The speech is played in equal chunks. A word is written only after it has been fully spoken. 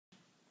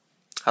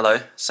Hello,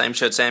 Same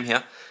Shirt Sam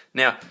here.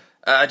 Now,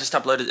 I just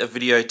uploaded a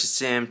video to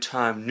Sam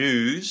Time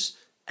News,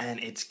 and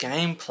it's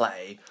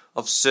gameplay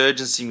of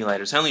Surgeon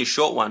Simulator. It's only a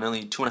short one,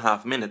 only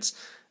 2.5 minutes,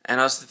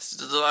 and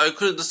I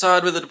couldn't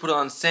decide whether to put it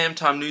on Sam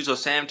Time News or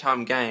Sam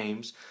Time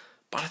Games,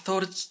 but I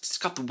thought it's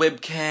got the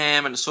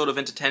webcam, and it's sort of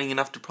entertaining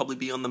enough to probably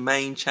be on the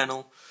main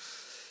channel,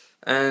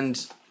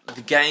 and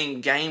the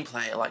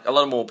gameplay, like, a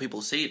lot more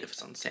people see it if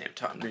it's on Sam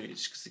Time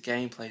News, because the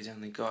gameplay's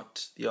only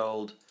got the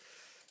old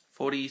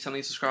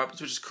 40-something subscribers,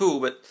 which is cool,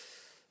 but,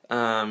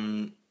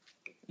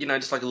 you know,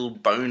 just like a little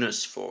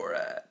bonus for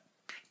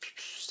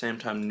Sam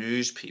Time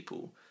News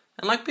people.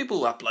 And, like,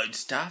 people upload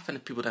stuff, and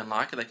if people don't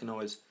like it, they can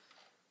always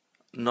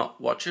not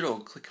watch it or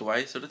click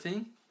away, sort of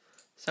thing.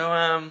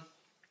 So,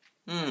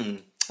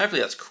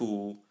 hopefully that's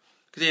cool.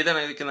 Because, yeah, then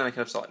I can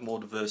have, like, more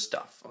diverse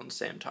stuff on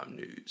Sam Time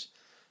News.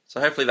 So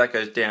hopefully that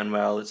goes down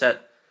well. It's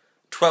at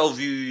 12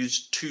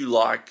 views, 2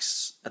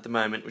 likes at the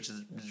moment, which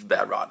is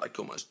about right, like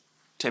almost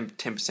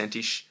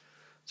 10%-ish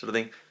sort of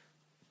thing.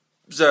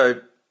 So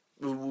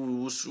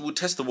we'll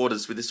test the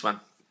waters with this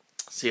one.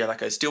 See how that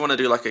goes. Still want to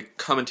do like a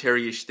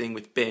commentary-ish thing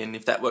with Ben,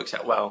 if that works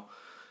out well.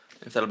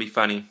 If that'll be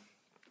funny.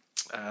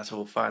 So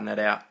we'll find that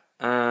out.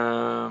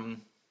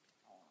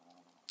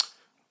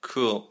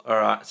 Cool.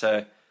 Alright,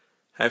 so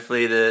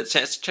hopefully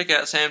check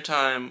out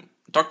Sam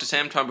Dr.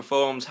 Sam Time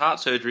Performs Heart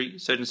Surgery,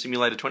 Surgeon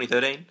Simulator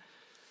 2013.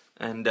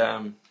 And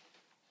yeah,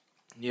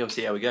 we'll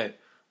see how we go.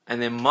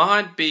 And there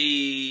might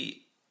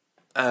be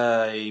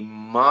a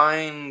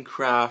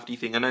Minecrafty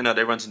thing. I know not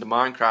everyone's into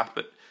Minecraft,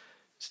 but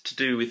it's to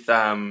do with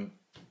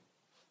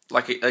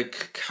like a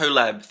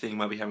collab thing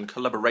where we're having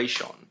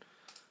collaboration.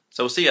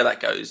 So we'll see how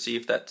that goes. See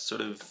if that's sort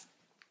of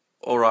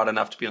alright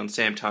enough to be on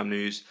Sam Time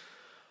News.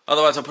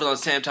 Otherwise, I'll put it on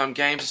Sam Time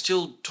Games. I'm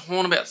still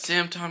torn about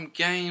Sam Time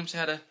Games,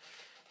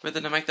 whether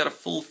to make that a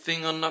full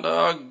thing or not.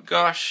 Oh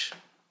gosh,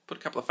 put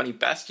a couple of funny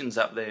Bastions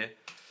up there.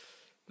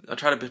 I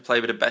tried to play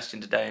a bit of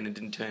Bastion today and it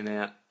didn't turn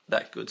out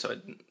that good, so I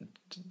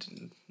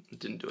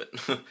didn't do it.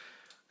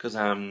 Because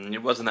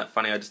it wasn't that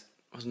funny, I just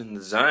wasn't in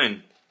the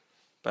zone.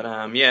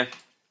 But yeah,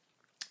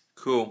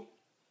 cool,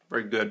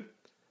 very good.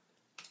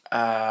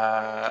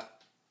 Yeah,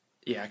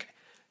 okay.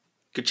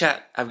 Good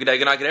chat, have a good day,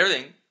 good night, good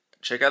everything.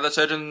 Check out the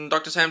Surgeon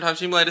Dr. Sam Time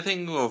Simulator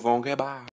thing. Au revoir, bye.